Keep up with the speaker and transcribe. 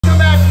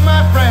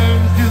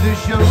the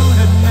show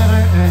that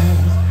never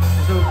ends.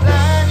 I'm so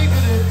glad you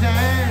could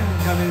attend.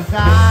 Come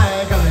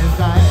inside, come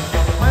inside.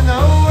 When the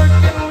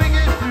working week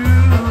is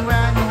through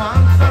and you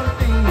want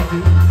something to do,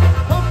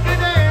 hope your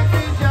dance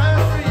is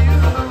just for you.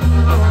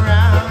 Move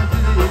around to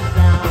this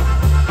town.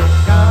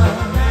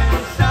 Come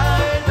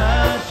inside, the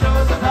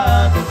show's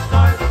about to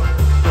start.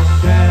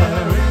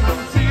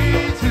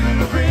 Guaranteed to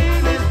bring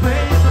this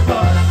place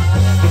apart.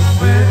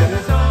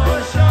 We're so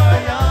sure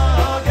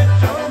you'll get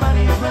your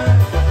money's worth.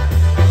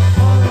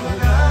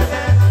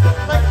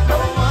 Like no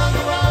one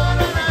on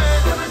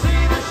earth ever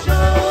see the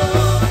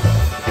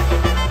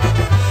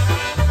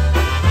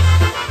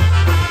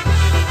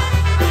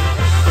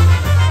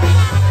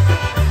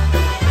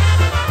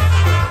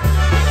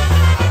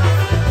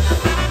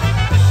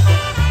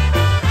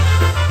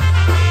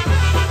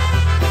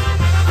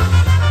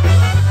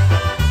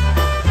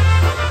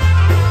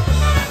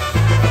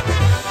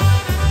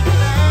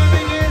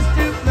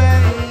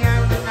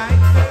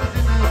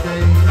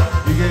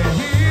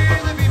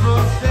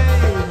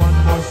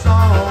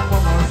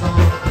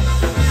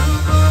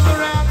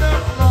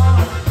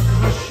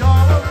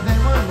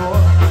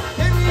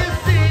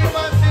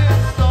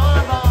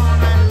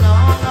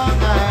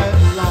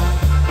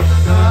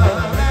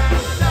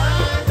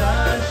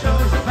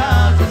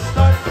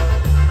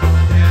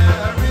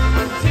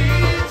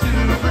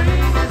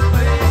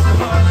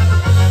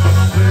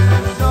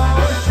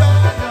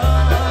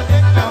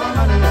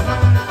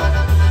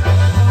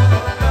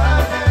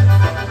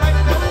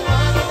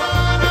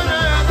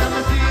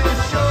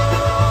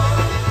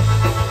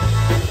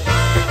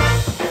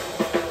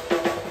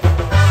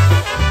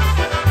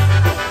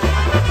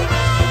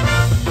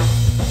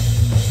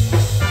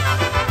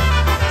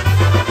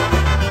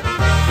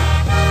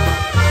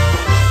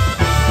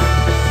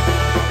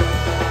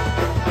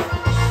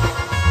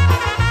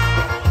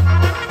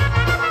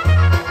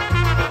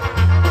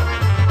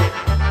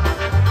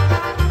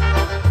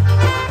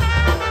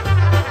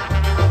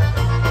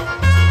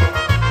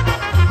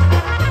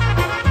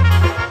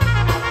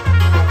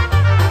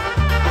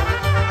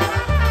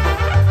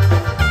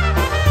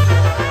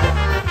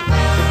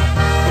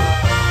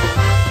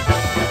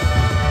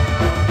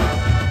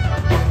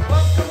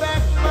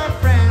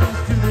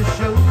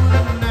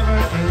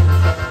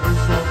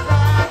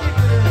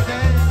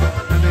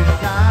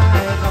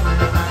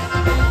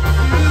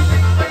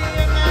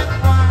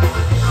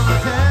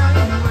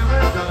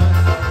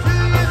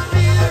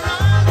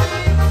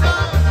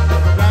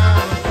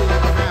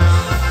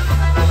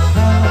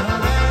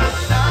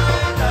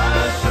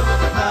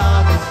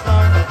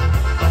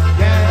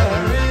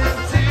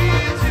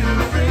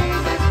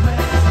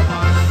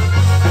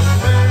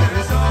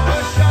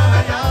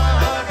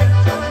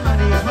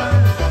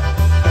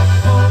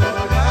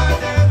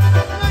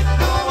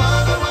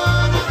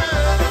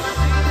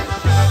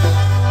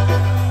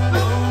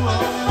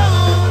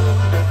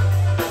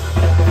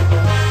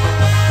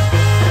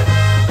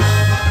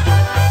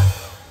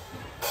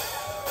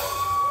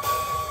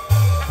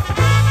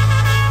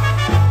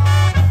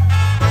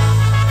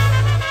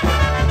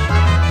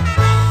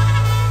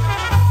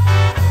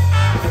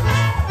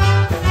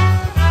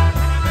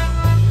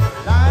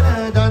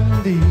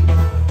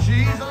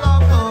She's a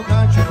local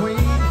country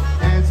queen,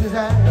 dances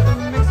at the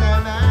Mix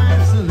and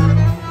Match Saloon.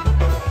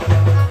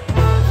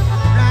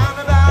 Round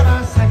about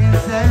her second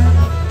set,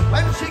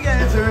 when she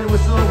gets her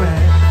whistle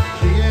wet,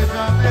 she gets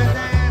up and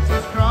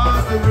dances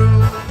across the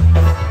room.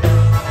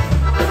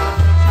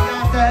 She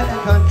got that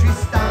country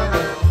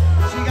style,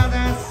 she got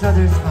that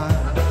southern smile.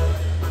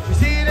 She's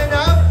heating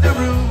up the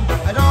room,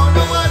 I don't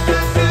know what to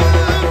do.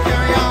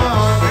 Carry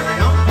on,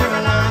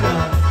 Carolina,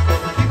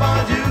 keep on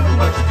doing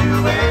what you're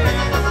doing.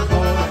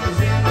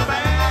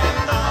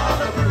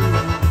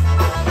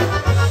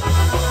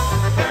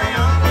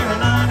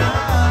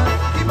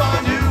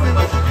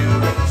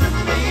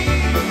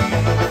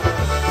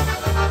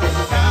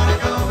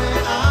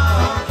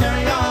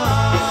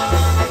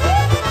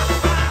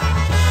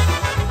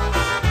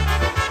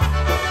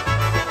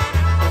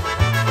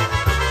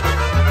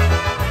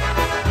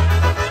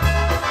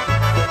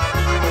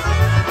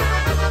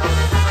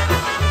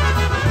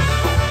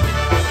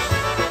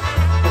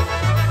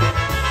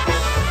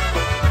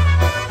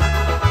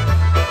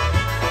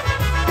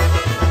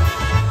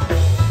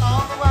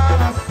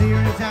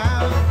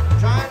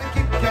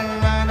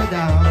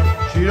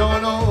 She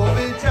don't know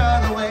which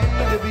other way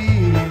to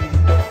be.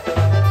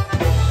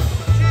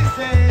 She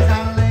stays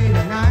out late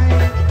at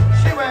night.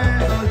 She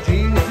wears those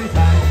jeans too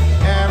tight.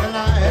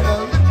 Carolina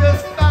looks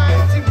just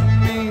fine to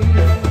me.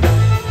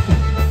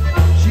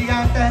 She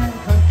got that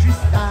country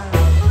style.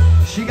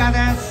 She got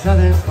that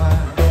southern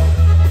smile.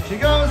 She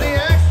goes the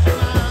extra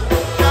mile.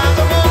 Got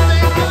the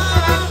rolling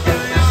time.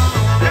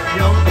 Carry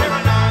on,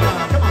 Carolina.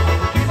 Come on,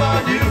 keep on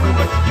doing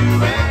what you're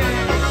doing.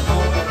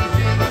 Always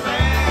in the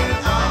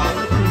band on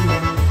the groove.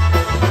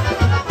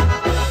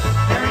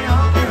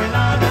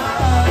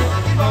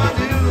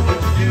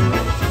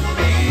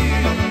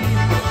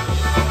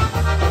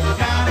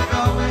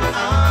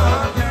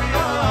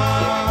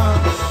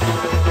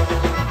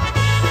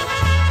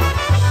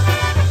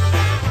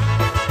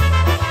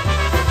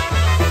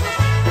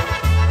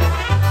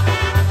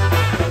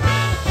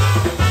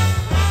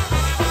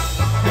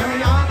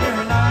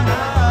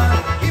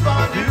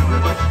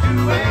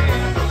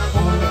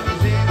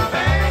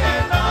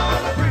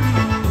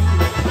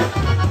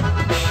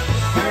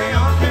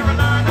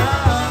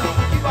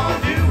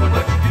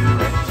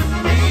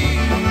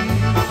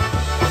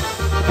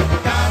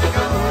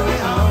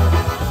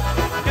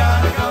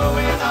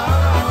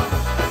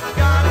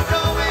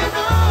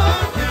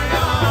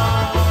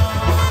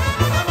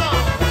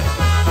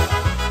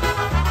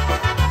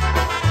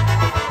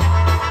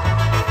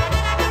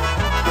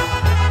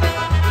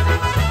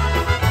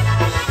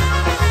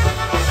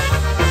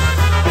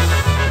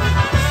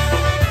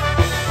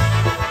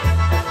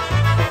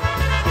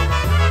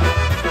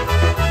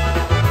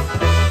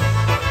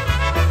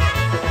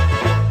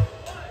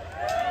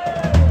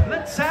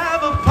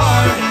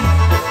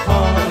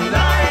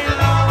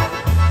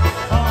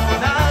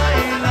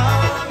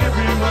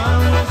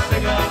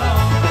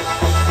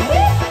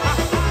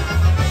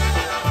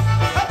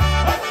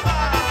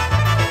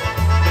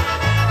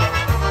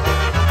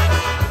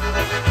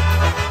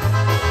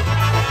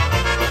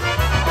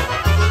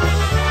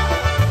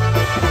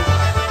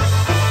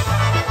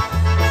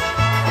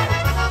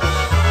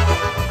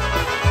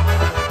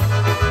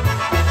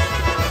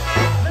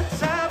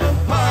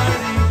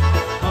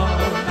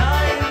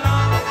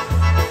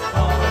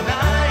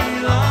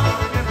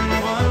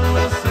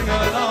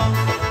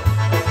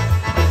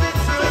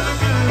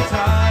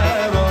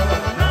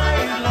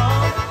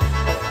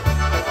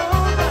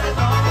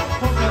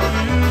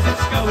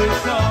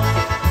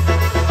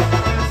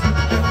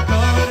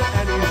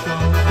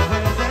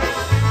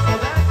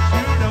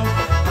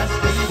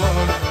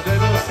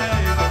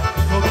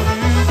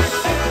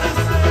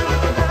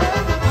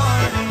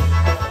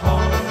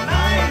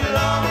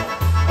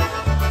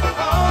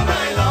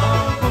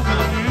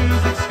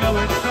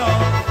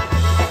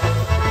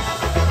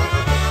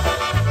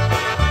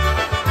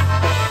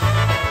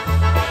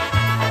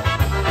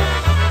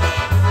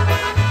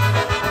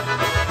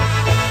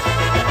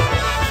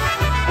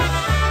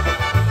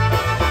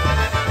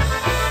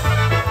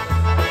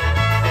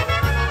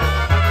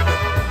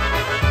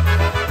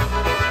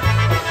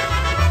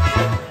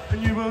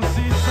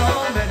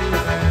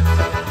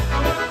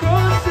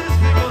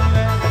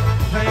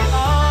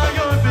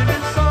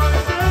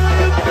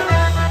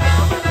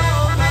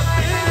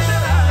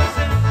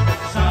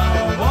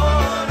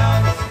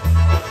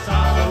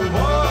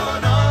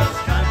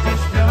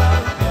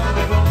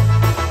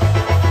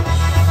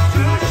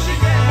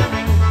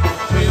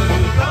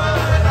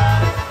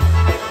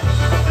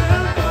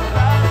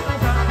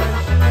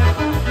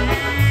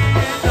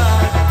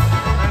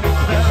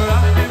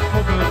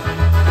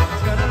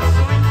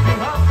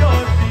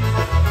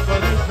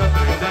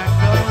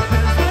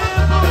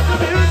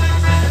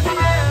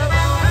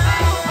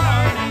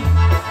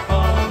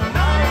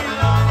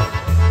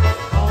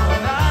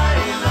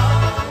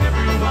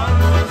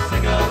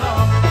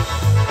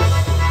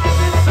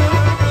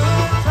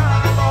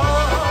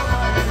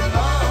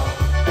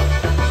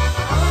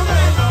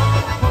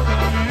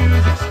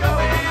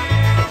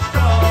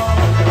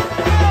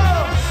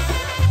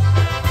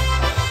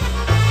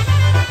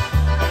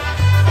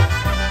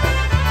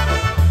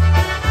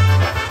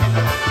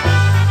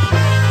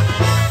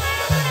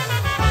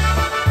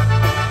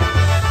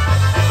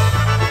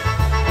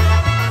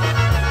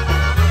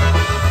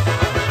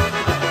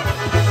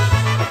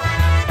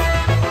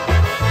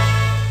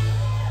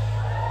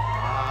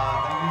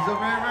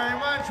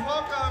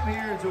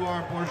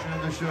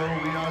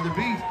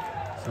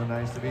 So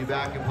nice to be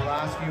back in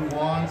Pulaski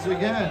once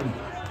again.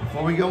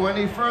 Before we go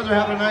any further,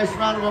 have a nice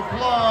round of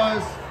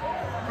applause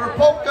for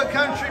polka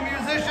country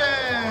musicians.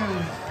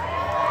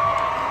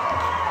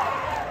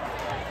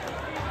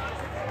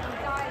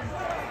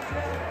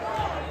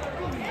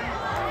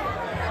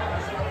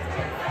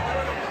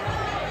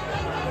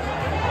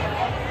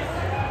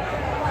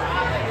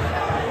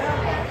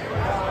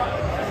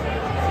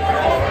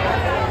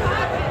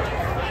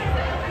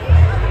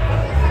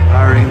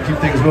 All right, keep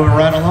things moving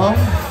right along.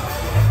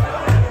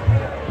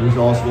 We'd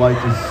also like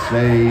to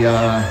say, is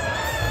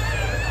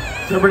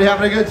everybody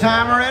having a good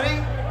time already?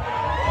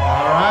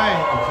 All right,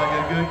 looks like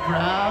a good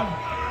crowd.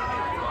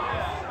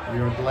 We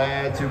are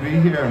glad to be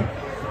here.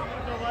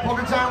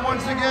 Polka time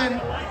once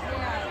again.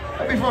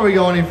 And before we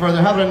go any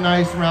further, have a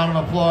nice round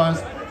of applause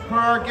for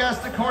our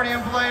guest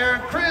accordion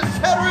player, Chris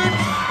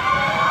Hedrich.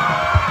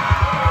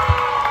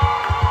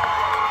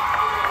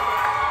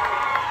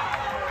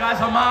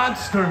 Guy's a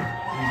monster.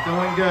 He's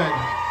doing good.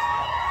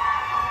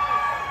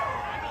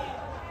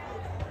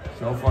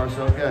 So far,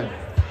 so good.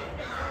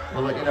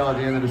 We'll let you know at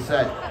the end of the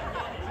set.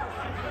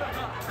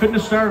 Couldn't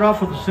have started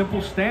off with a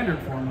simple standard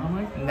for him, huh,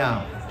 Mike?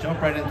 No,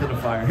 jump right into the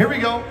fire. Here we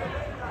go.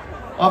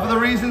 Off of The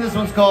Reason, this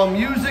one's called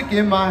Music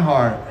in My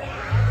Heart.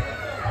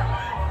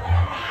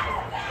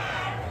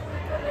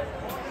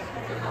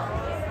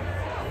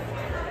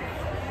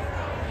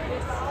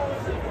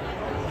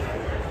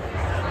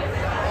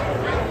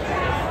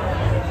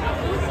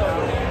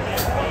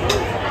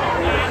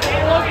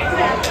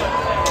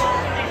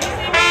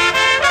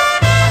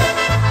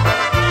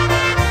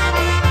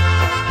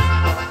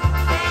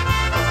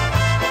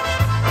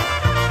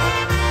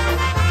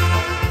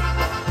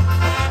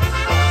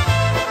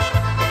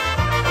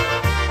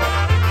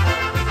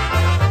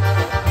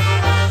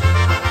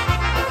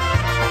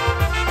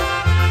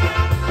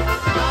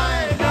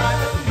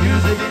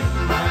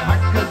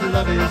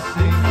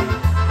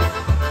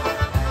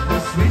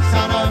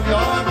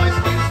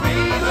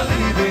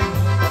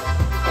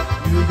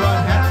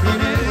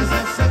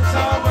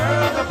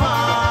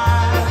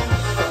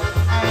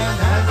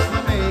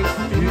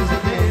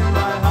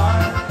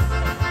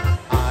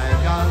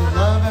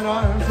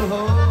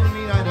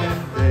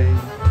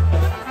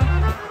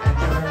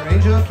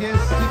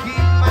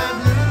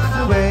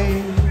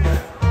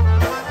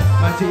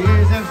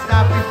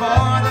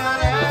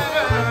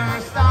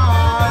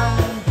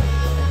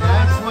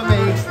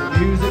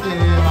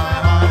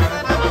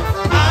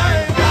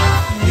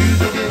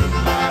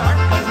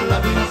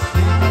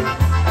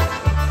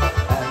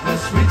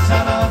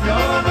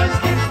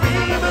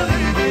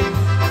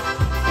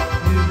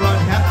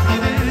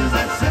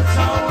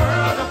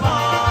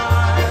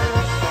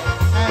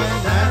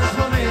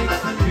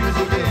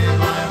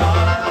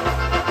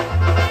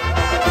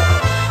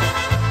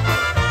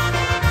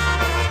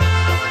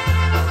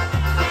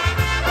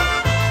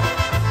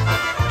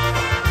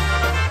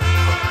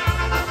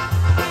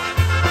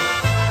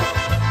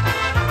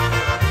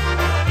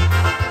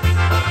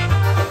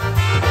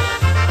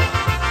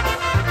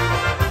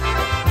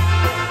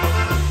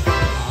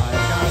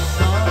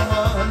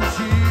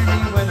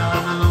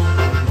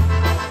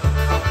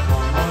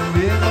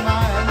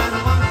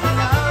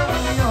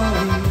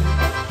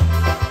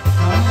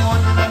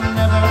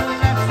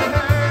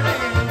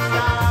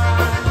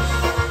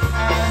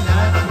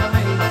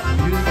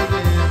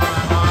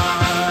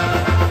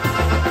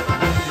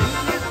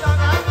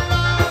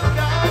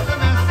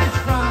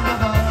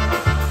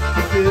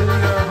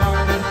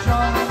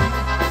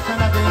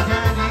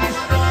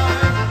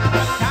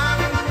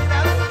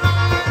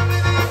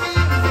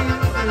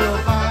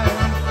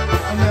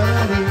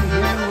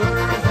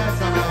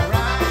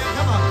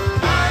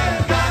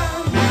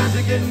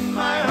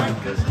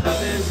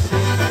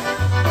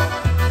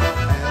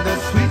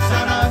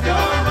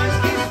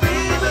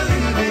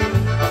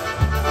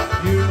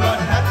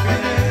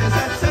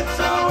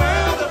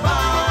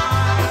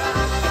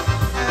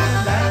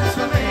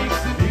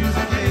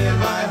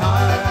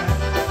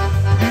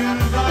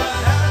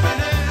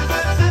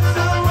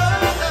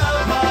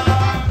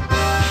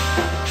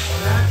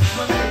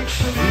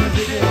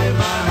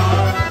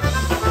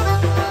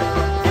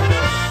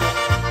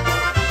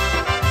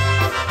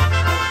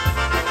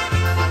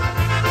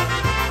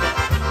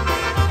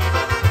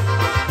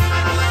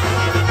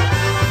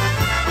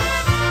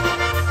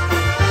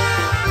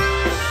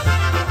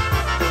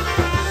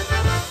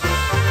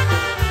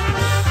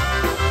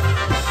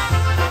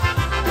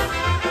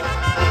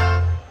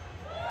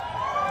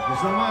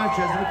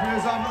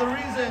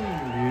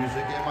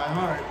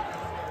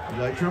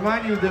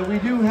 Remind you that we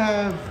do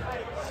have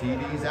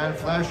CDs and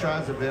flash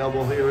drives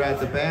available here at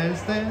the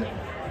bandstand.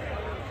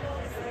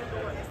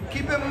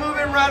 Keep it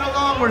moving right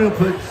along. We're going to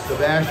put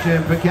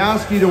Sebastian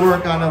Pulaski to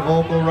work on a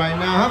vocal right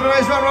now. Have a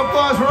nice round of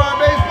applause for our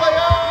bass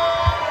player,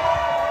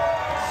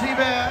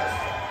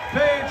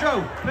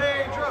 Sebastian.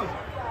 Pedro.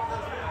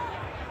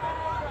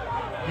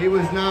 He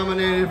was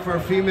nominated for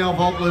Female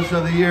Vocalist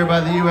of the Year by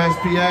the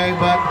USPA,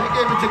 but they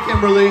gave it to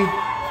Kimberly.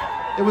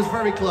 It was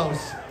very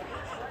close.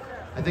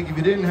 I think if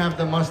you didn't have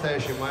the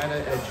mustache, you might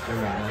have edged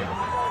her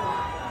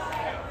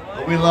out.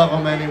 But We love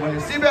them anyway.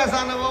 Seabass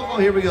on the vocal.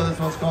 Here we go. This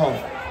one's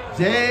called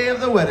Day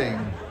of the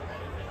Wedding.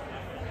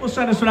 We'll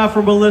send this one out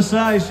for Melissa.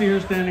 I see her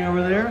standing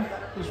over there.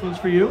 This one's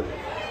for you.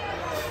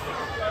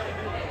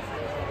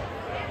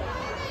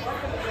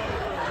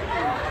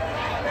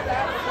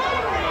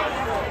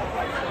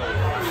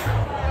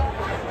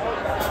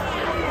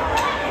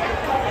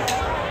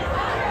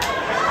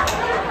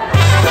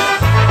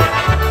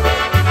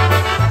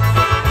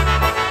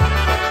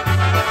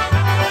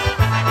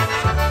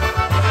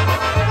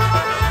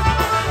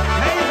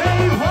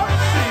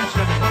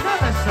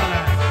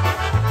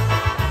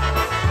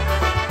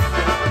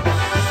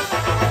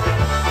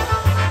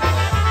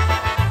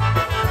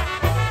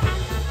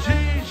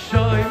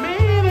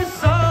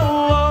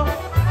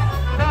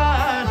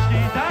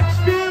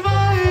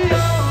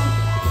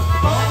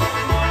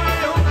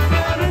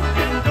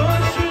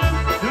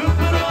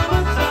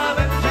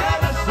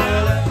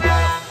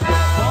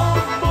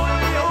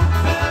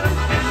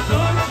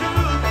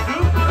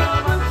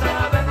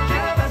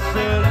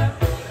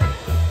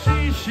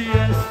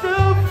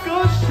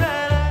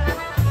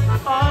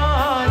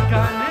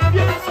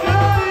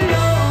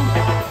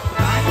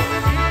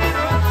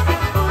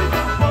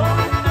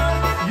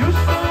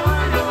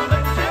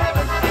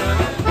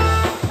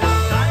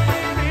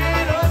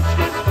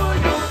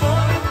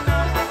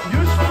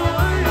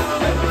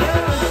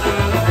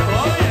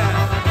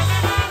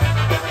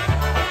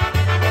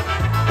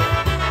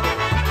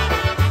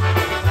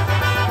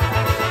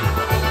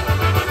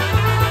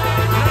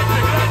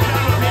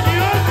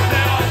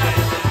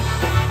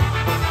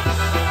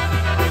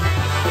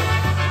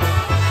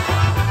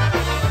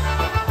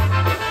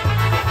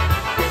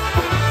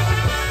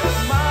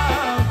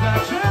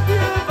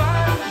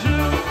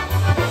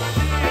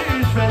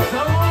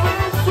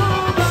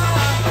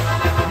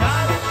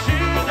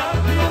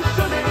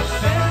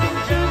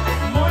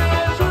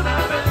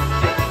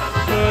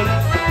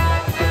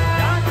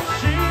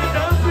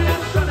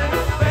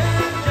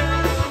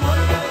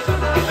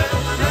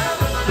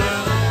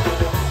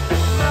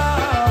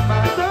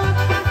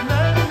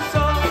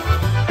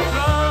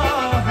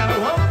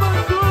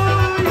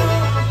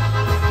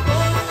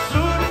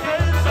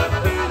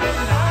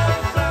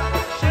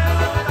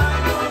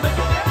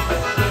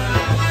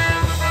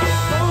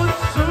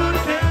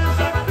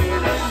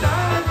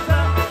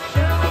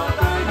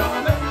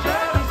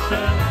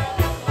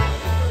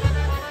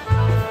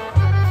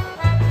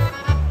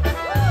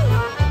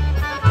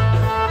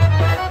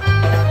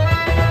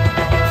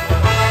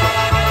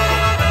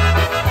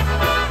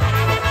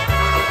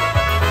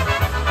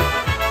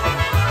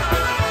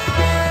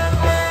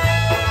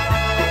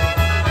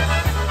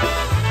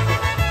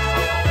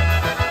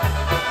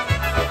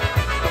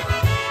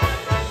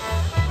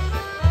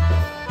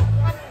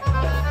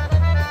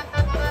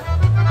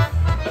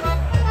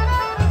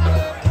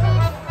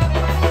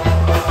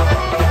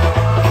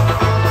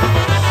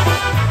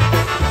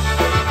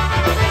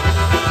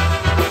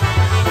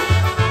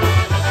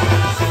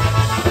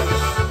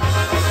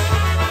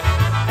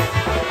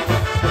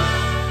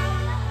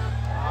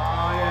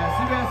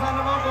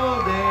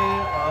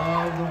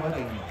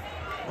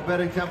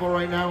 Tempo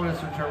right now. We're going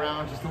to switch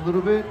around just a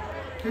little bit.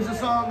 Here's a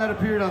song that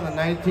appeared on the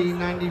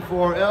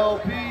 1994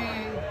 LP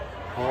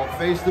called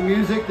Face the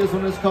Music. This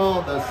one is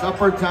called The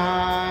Supper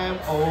Time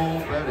Oh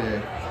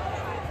Betty.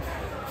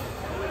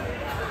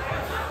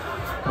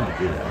 Don't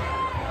do that.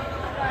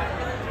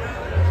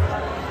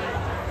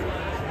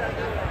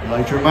 I'd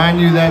like to remind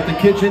you that the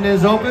kitchen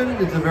is open.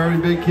 It's a very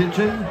big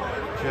kitchen.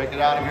 Check it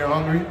out if you're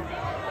hungry.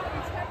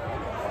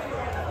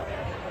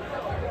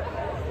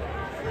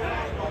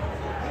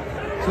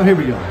 So here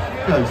we go.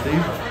 Go, Steve.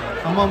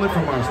 A moment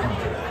from our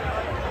sponsor.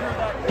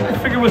 I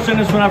figure we'll send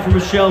this one out for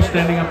Michelle,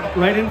 standing up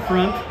right in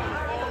front.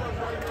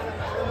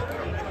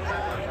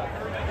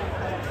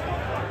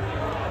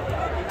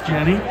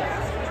 Jenny.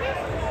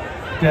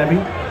 Debbie.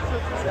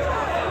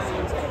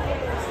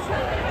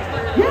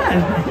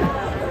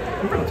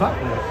 Yeah. We're going to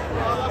talk about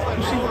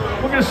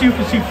it. We're going to see if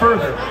we can see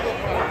further.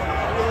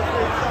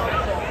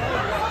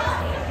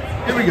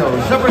 Here we go.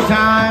 Supper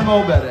time,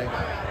 oh Betty.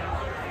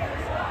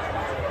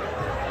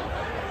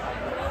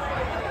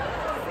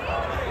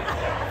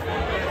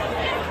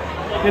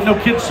 You had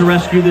no kids to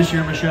rescue this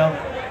year, Michelle.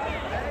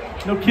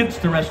 No kids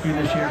to rescue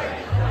this year.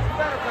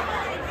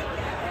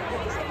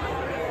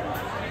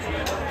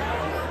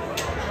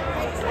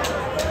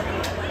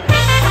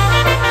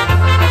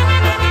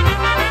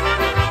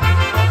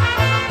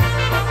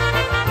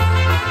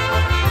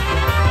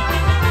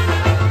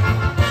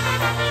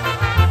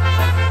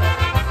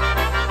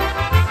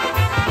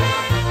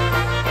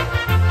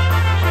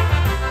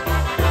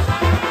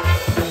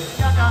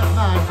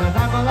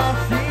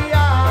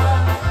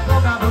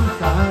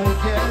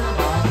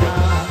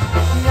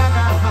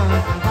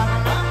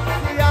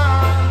 Yeah.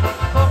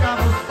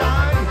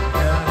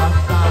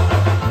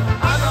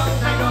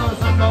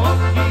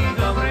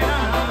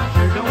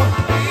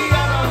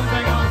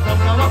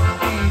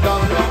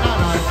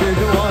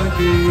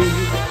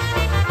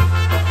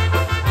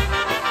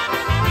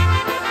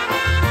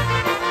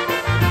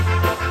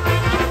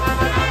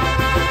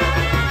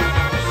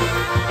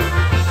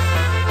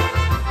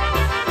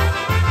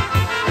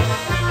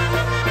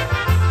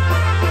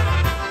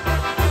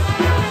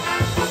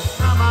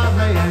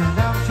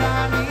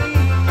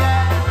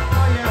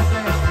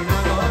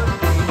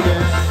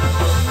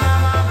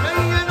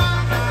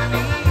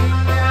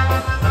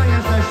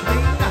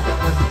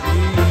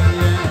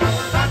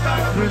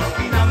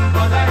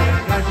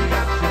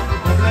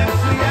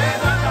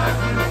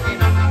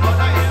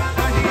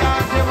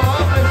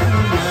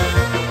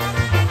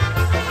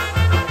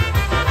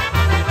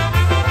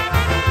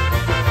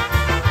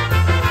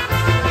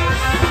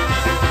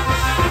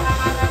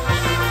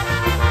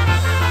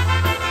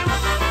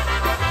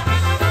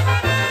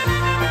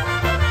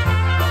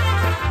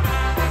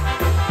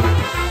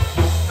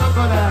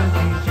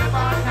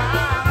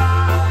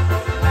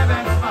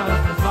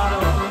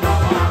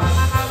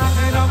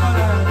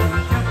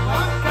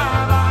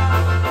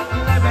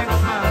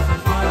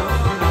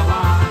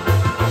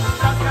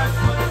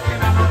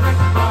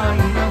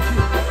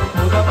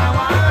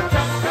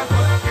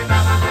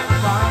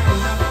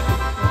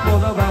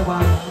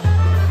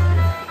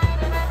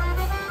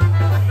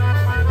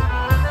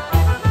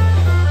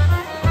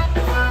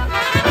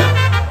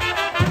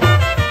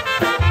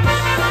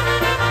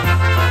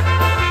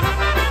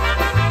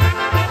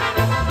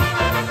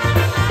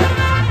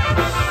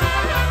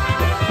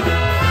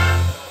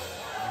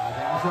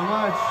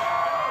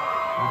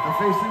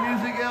 Face the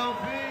Music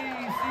LP,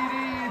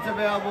 CD. It's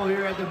available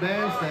here at the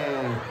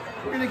bandstand.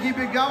 We're going to keep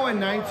it going.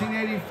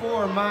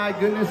 1984. My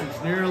goodness,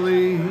 it's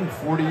nearly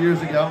 40 years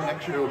ago.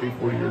 Next year it will be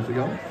 40 years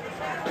ago.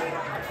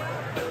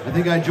 I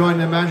think I joined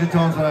the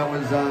Magitones when I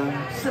was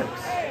 6.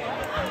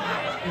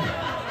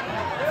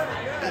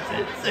 That's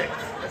it, 6.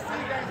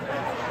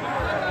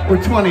 Or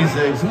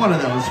 26, one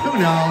of those. Who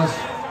knows?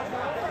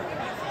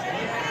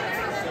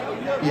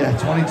 Yeah,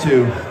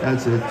 22.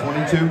 That's it,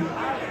 22.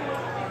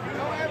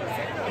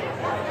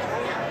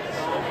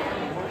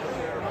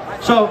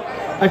 So,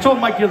 I told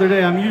Mike the other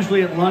day, I'm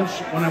usually at lunch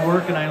when I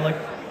work and I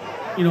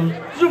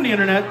zoom the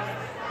internet,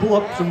 pull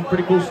up some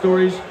pretty cool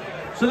stories.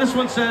 So this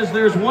one says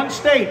there's one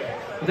state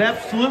that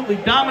absolutely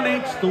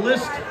dominates the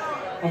list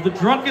of the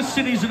drunkest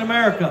cities in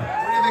America.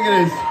 What do you think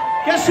it is?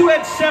 Guess who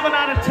had 7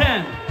 out of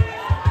 10?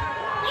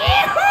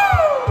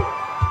 Yahoo!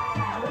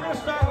 So we're going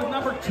to start with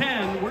number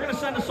 10. We're going to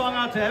send a song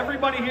out to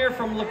everybody here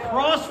from La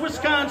Crosse,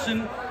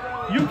 Wisconsin.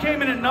 You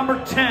came in at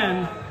number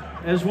 10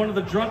 as one of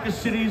the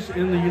drunkest cities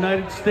in the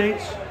United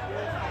States.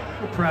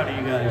 We're proud of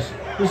you guys.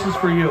 This is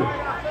for you.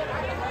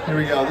 Here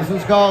we go. This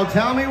one's called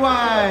Tell Me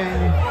Why.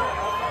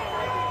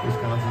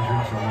 Wisconsin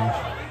drinks so much.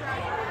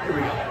 Here we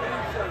go.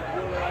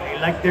 They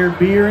like their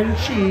beer and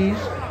cheese.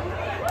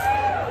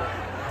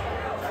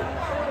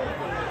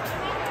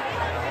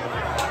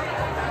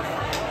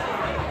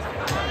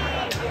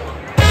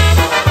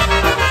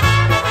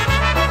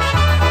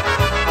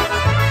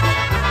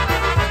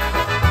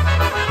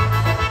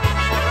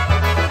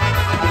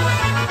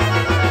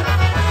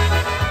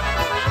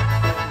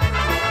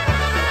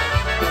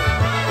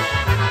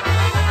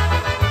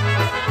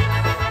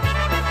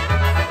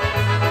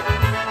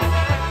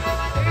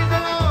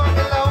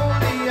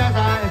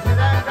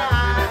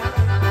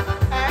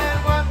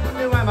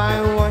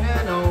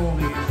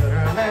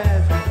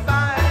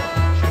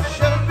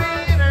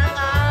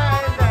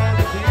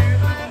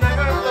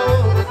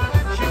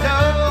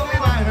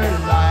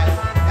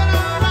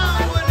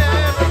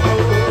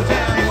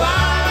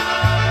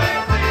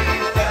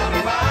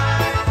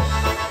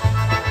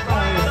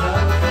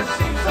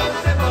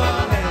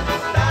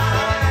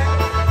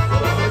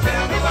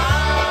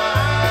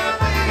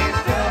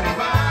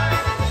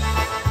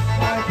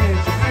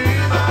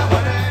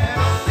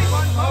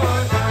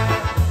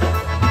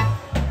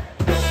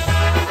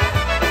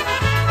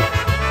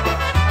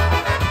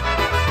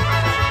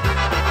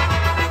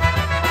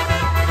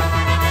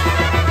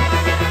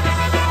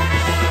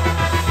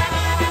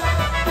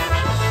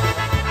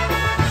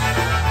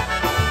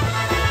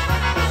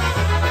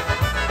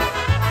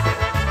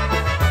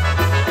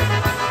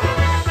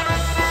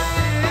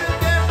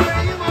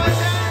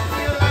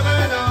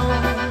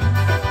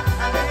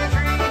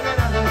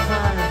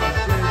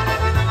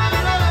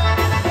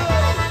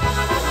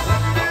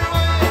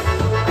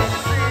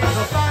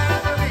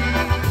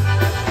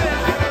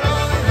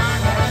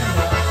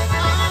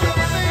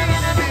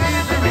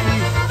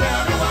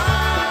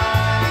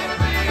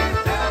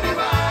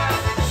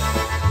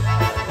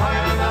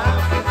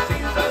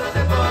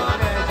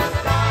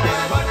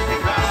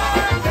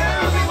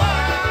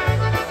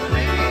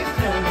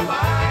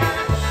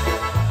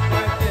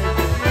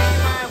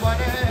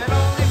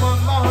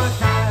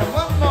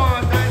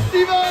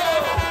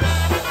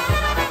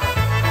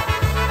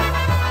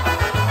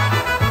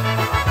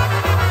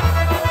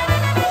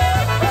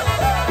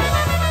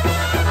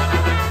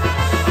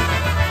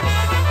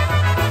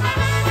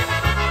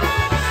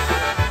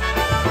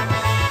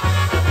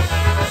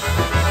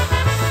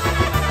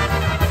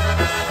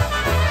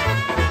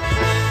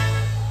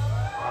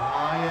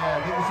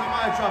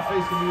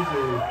 Face the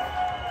Music.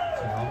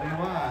 Tell Me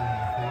Why.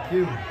 Thank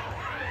you.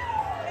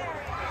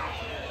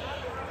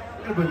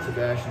 We're going to put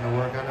Sebastian to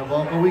work on the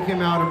vocal. We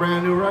came out with a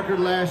brand new record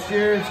last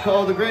year. It's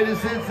called The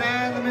Greatest Hits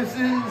and the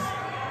Misses.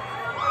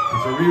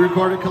 It's a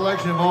re-recorded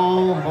collection of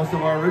most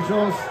of our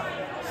originals.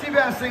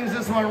 Seabass sings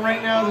this one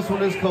right now. This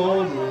one is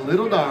called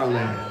Little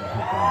Darling.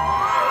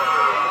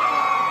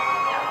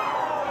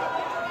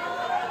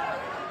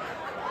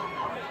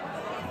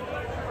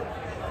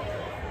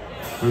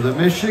 For the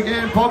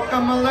Michigan Polka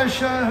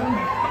Militia,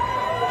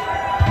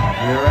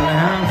 they're in the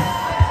house.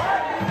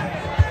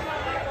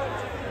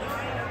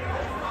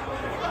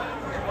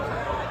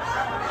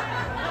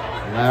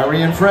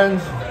 Larry and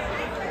friends.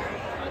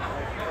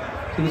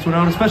 So this one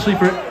out especially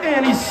for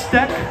Annie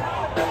Steck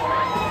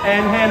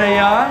and Hannah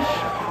Yash.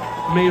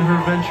 Made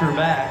her venture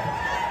back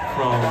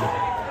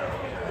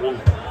from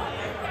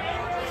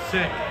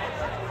sick.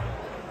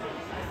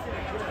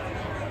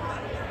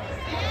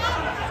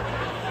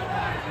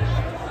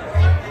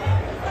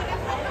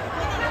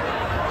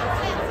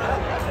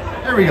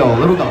 There we go,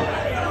 Little Dog.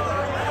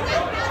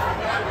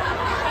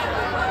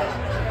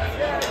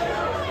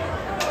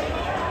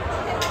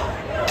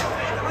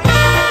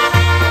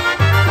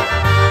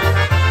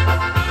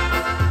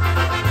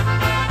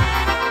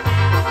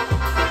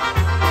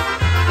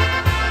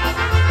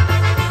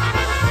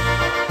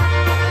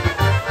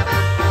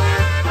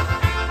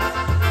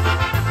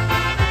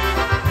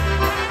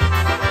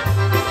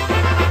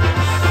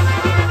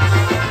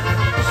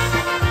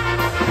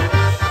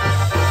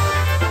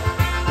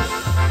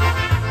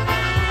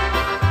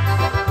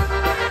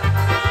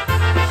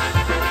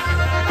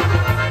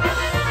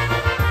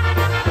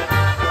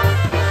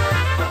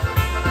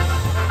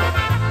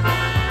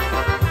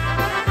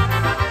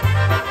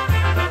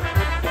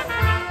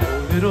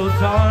 Little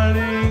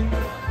darling,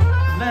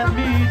 let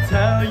me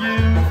tell you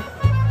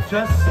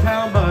just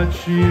how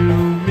much you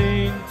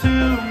mean to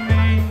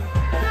me.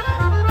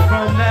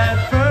 From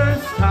that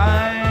first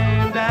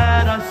time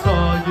that I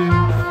saw you,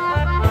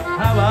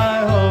 how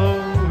I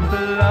hoped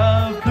the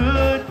love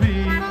could be.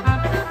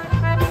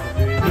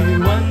 Maybe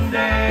one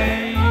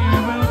day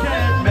we'll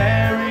get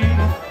married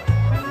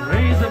and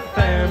raise a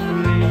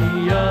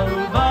family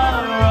of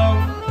our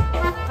own.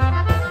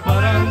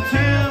 But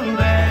until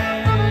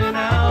then,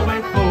 I'll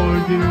wait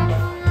for you.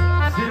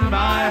 'Cause in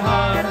my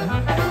heart,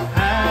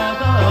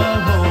 have a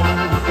home.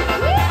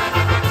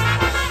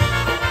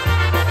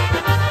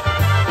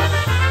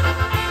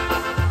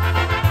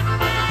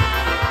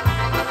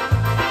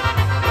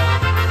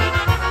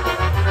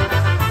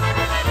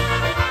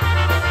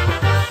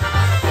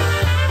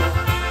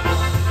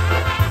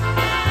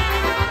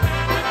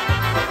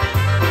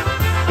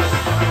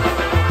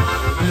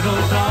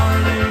 Little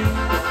darling,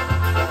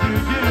 do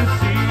you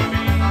see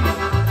me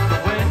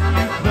when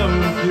you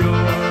close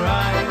your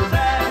eyes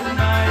at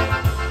night?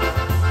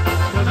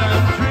 'Cause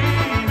I'm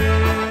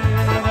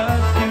dreaming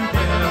us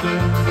together,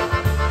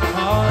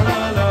 all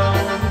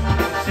alone,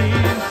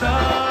 seems so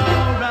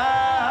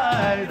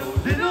right. Oh,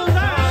 little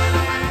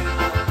darling,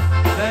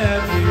 let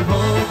me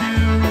hold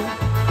you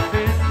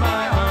in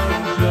my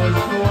arms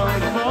just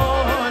one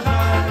more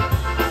time.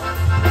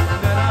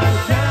 Then I'll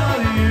tell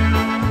you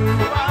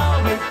I'll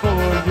wait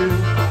for you.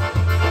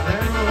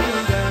 Then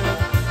we'll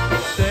dance,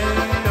 say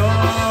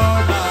you're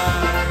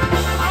mine.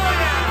 Oh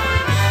yeah!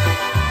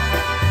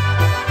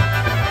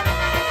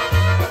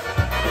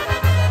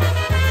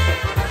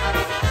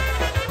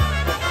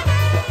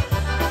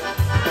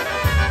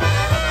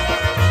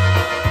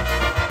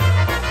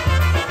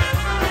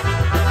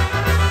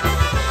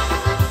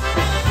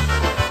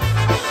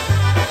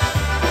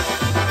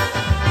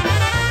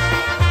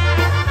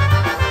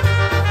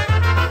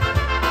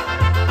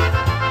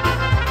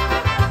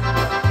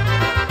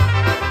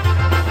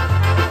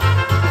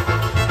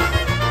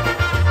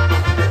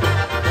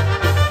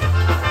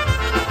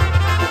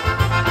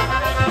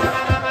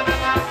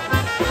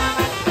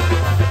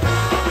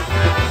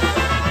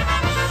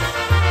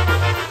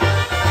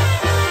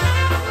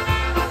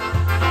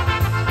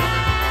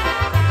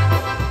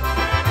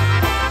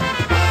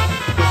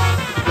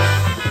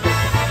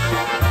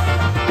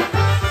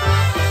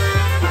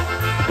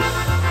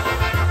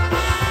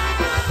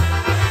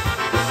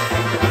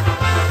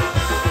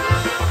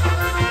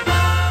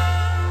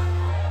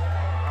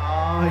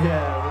 Oh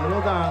yeah,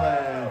 little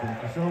darling.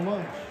 Thank you so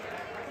much.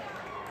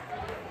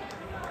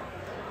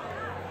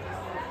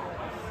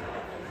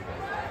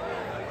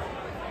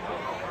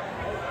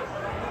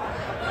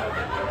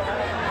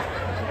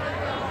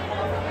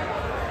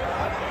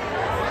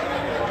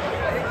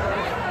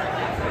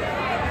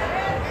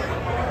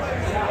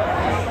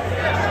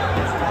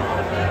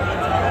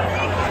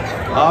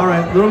 All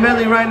right, little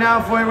medley right now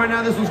for you right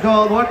now. This one's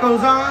called What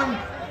Goes On?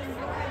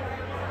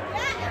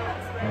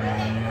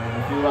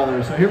 And a few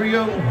others. So here we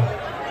go.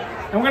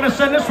 And we're going to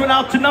send this one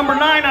out to number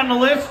 9 on the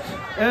list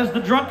as the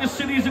drunkest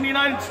cities in the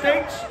United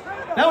States.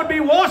 That would be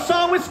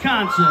Wausau,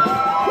 Wisconsin.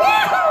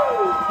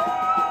 Woo-hoo!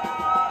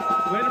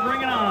 Way to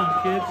bring it on,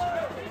 kids.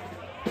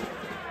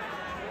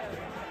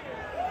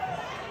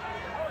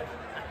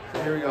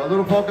 Here we go. A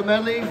little polka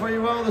medley for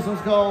you all. This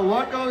one's called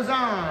What Goes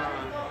On?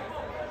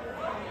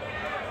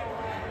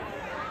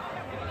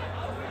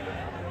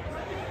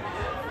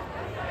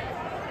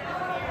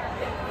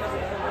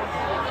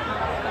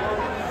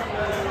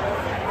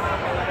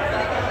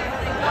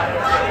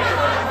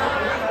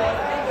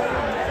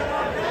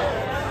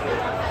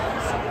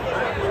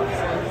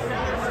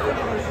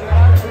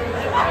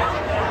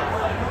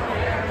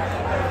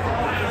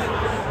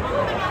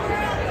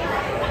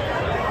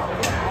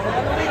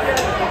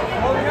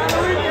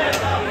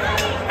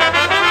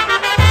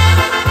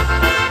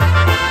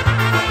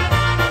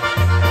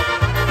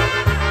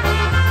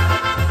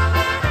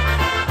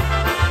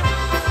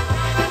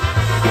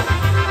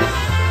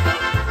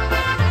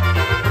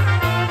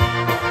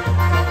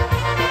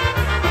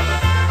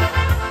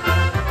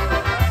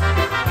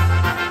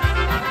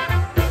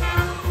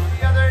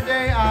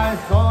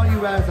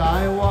 As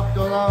I walked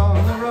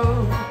along the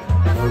road,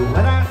 but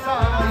when I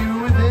saw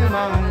you with him, I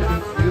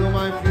could feel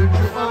my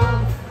future flow.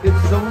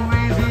 It's so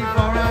easy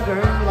for a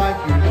girl like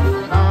you to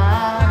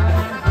lie.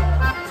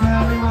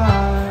 Tell me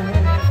why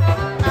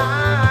I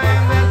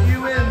met you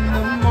in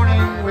the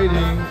morning,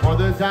 waiting for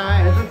the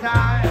tide of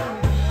time.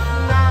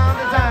 Now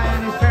the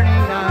tide is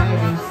turning, I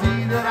can see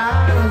that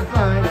I was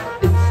blind.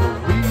 It's so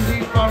easy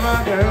for a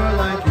girl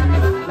like you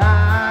to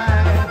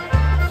lie.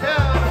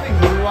 Tell me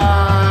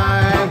why.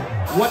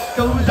 What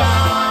goes on?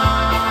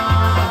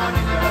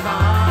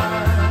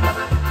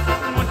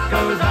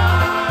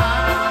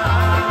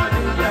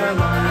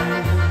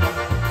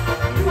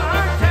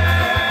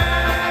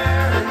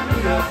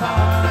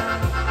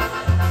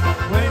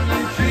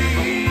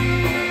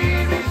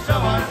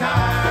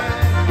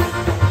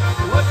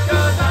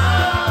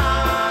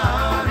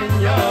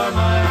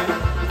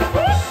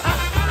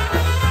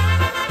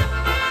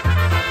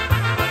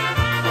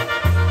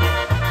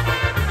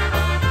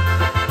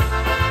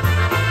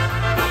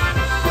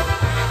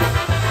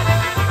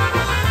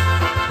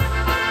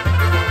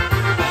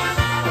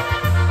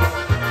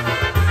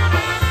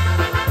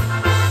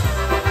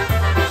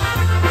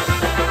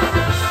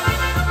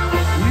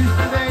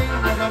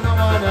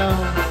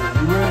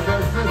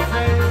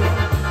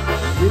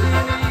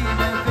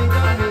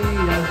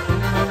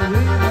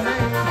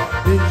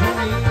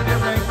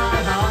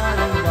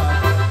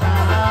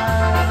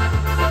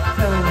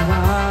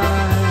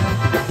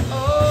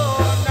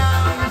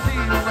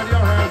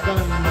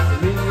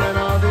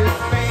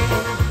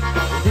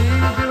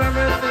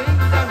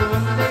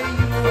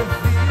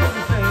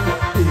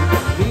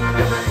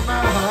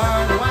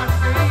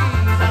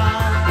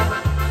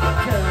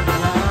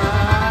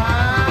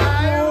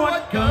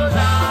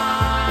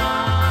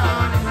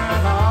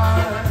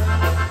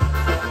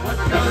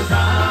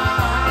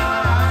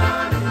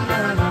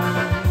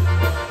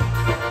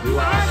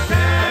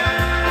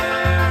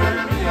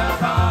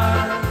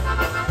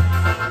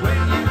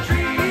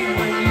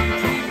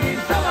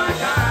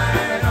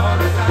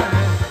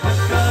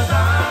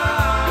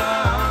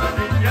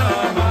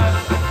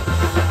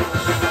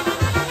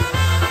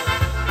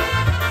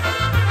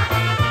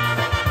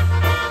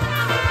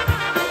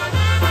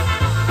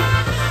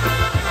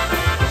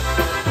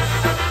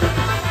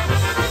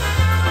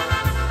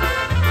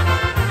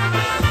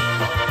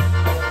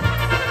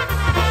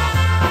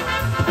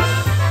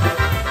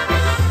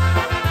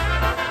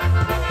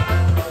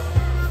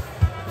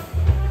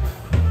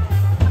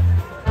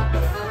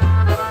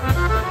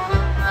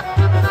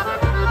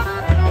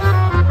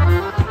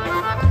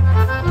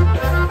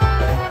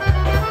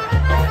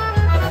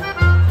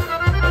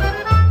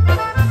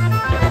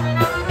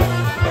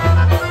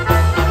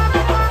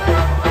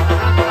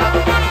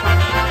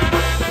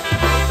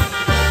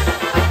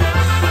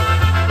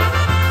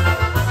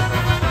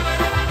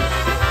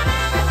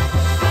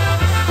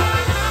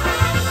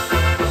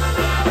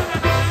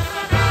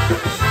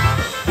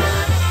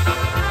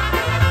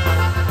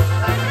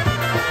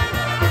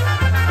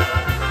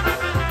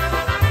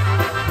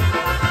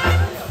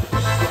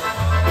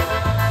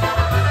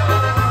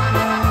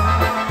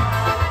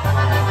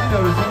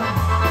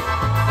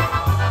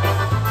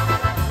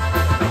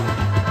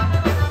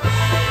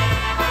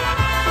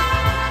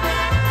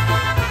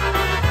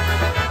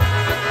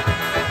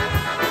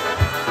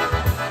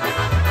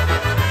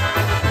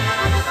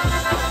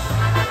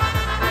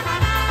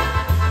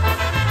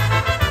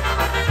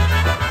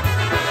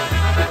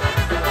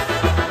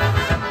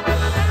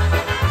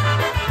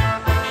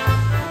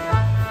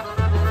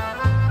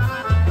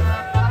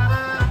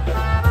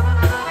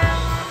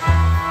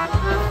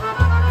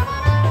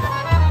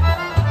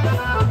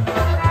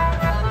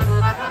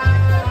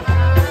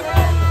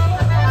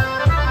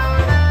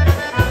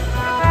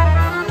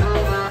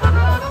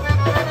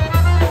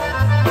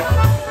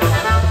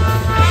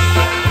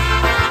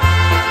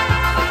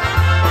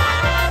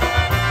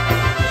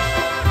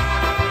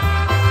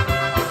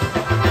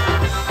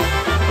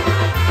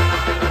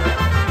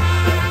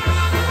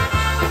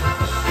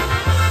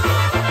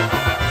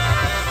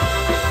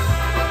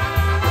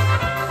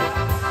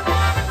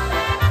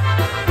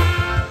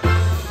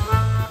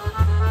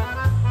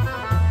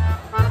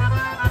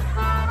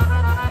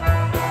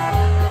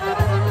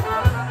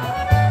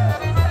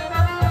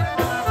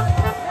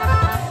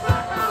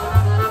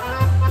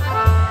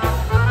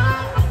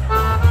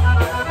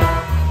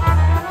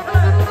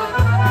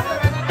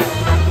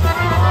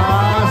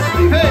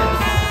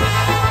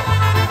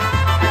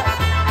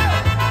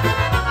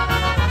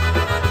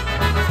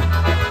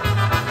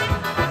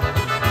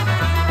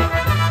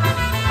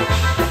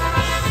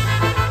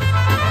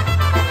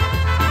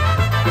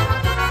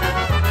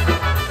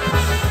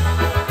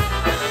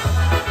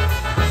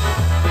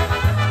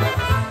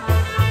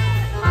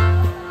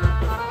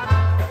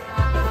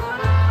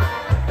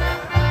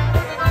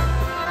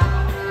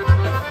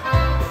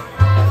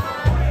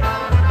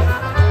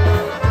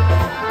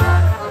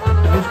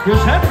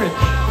 Chris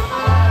Hedrich.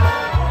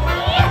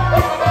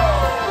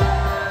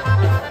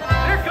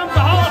 Here comes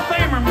the Hall of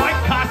Famer,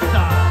 Mike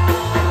Costa.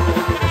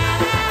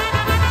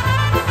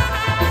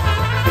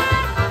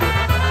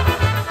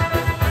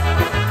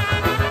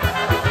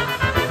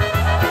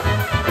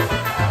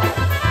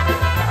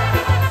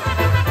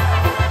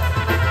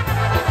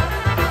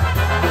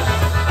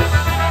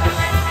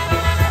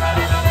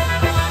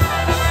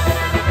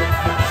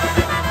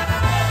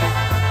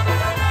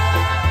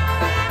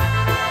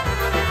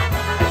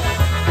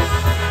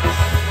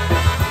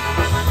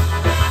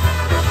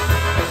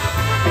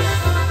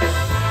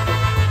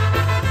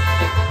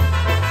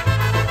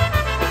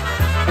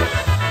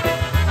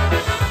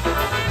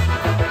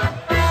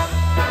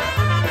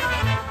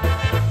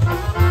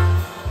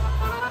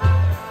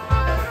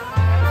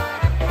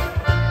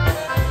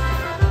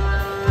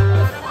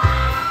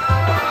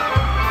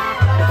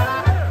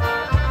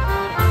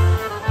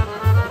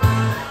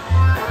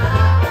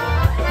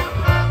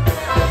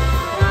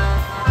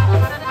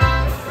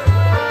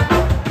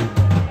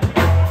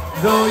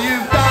 Though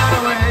you've gone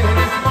away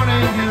this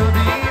morning, you'll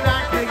be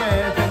back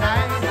again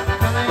tonight.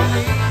 Telling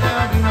me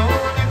there'll be no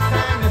next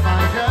time if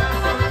I just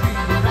don't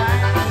treat you right.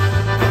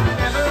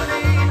 Never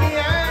leave me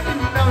and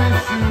you know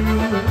it's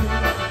true.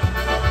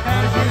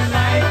 'Cause you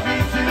like me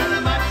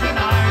too much and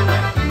I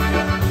like you.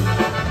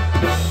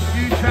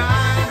 You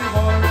tried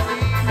before to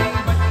leave me,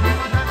 but you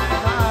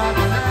haven't got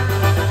enough.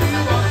 You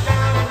walk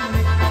down and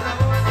make me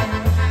lonely,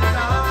 which is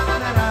all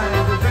that I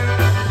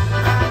deserve.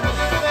 I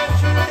wouldn't let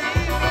you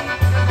leave me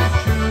 'cause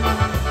it's true.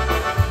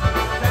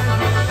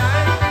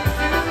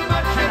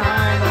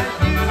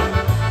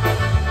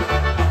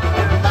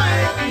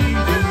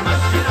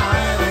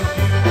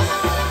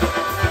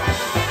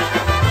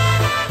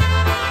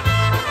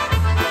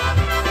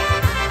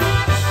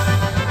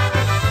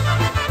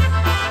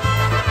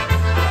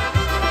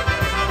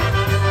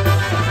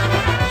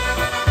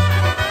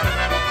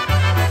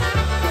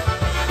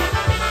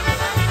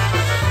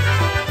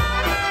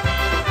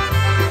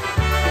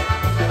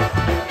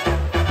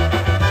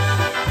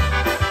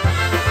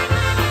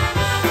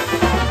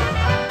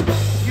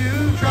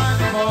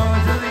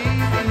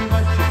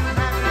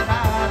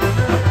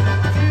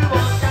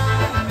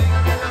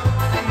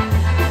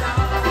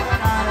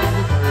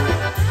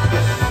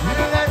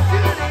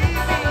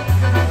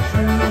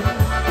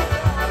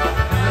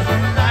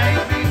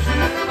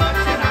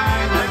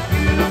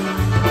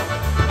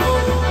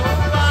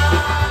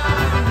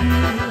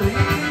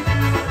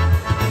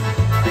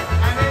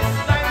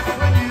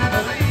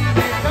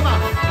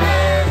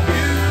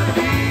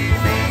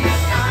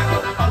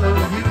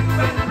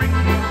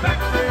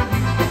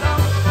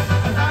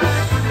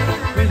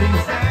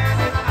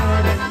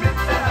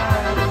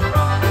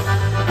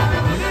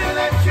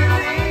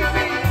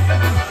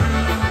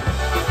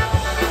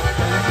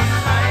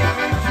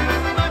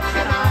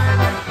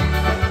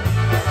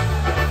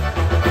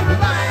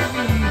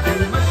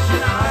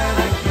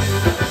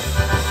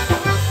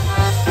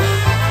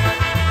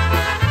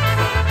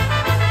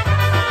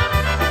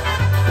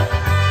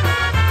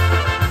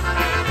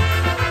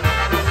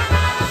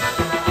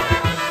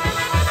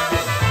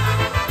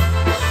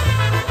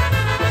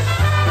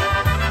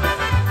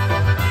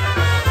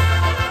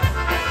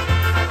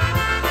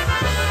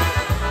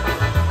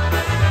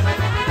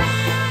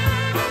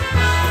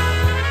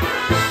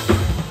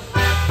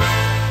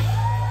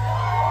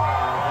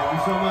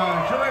 So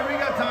much. Joey, we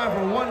got time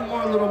for one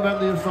more little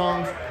medley of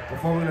songs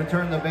before we're going to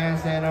turn the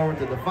bandstand over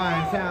to the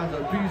fine sounds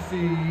of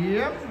PC.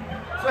 Yep.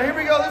 So here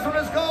we go. This one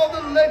is called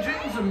the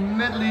Legends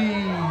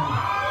Medley.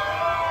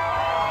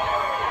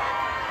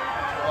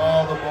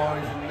 All the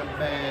boys in the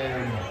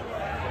band.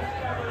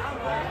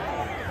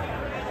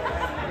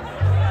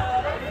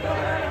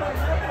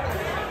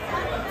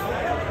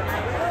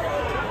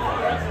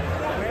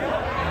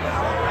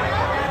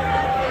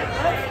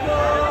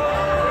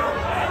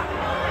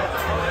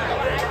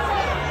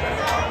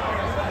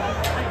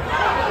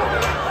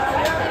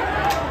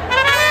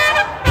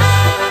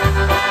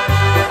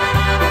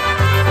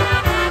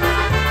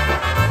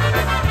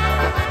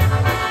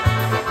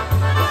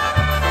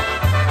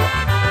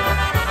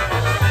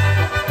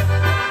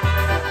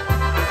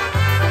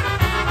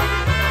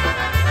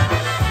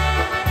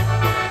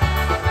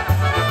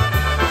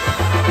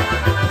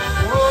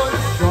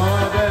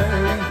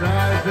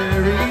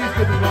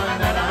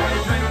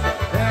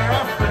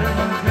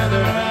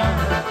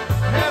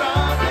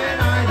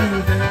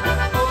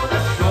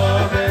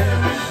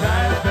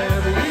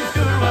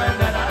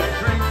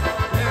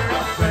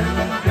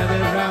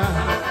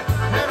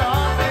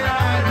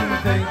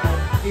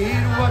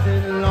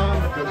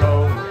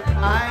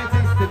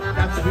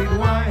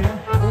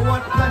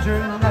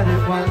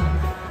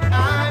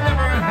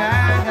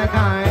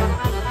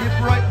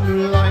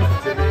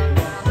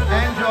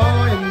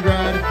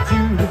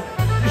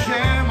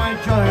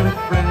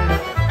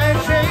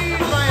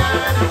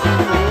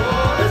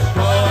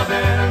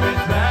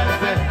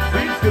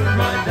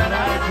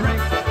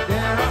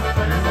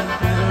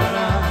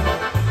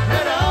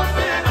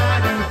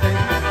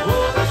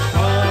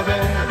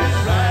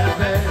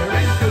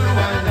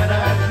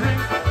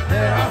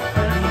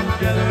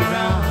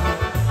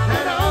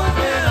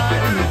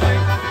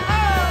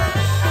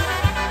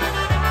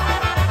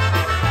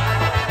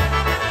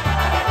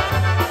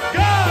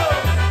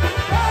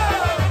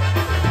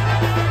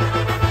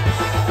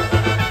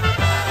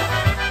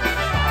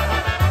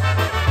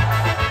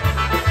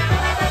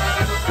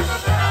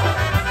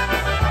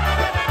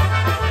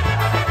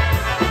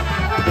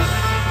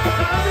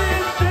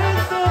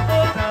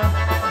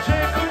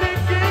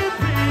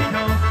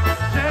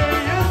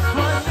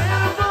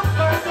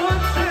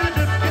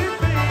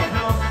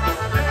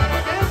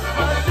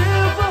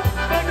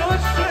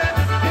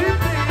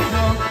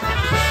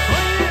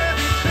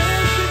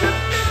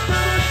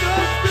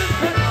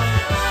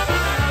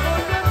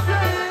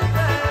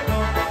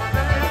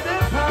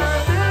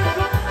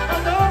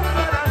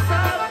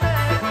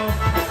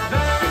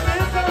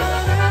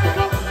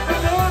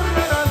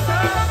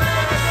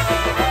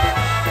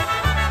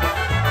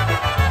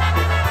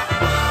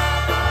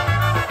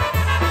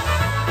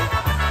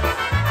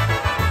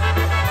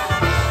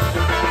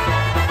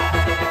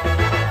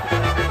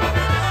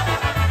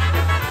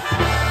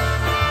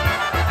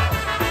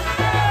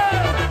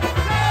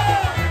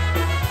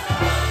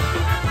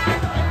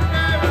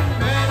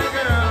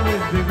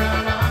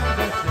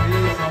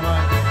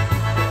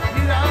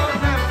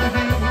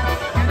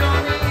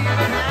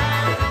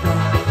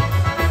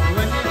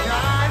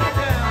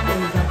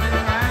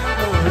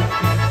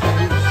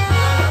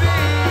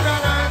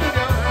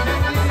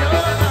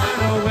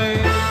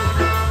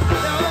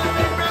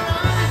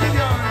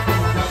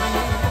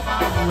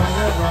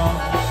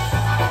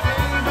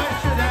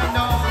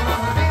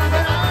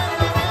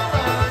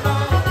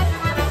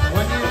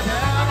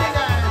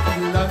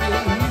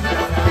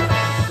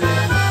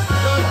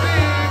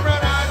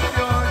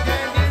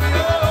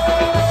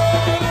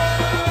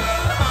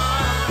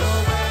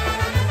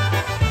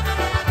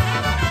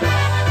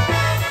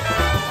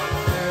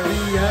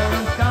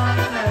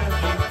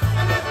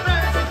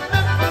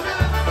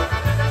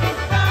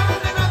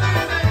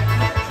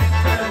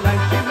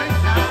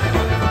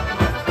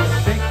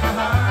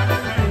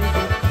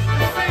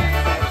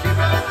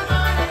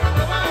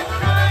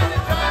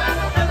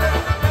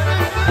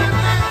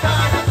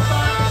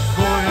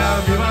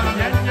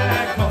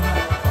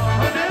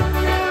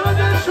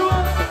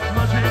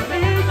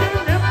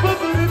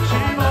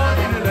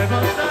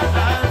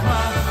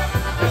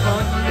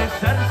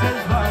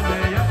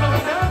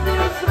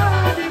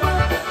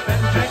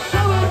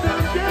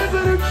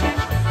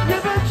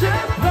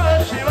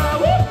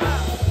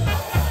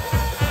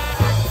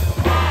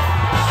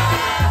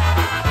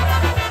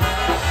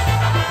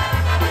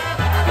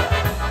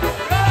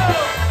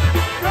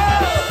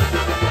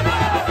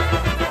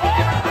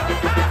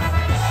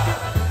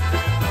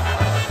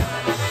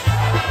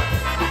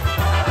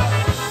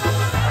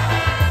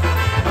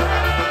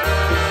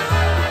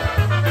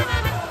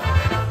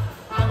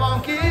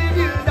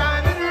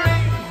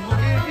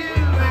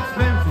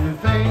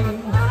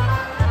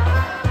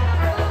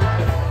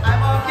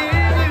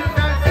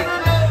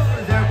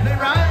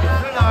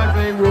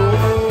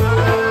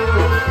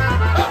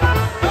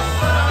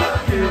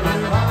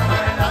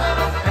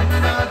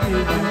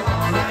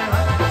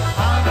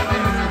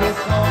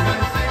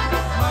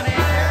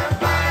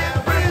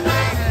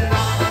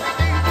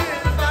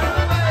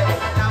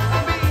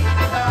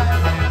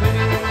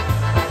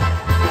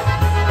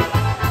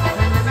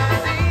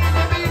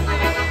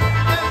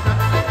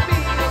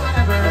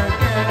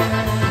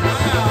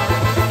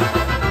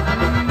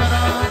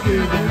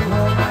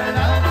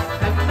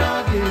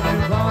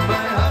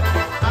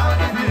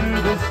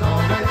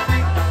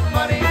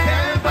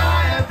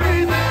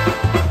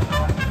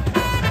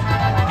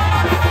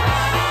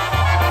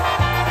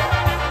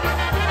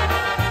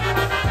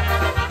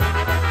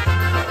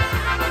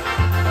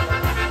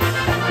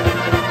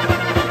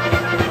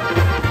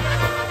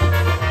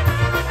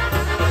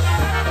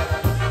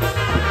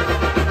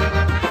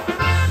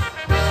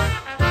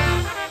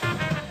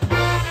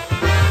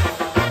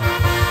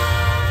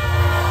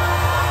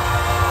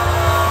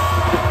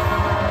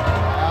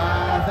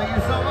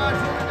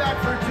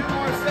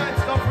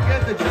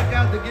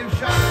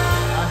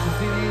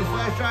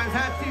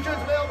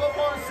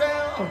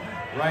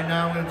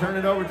 now I'm going to turn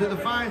it over to the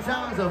fine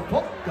sounds of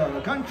polka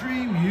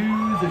country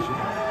musicians.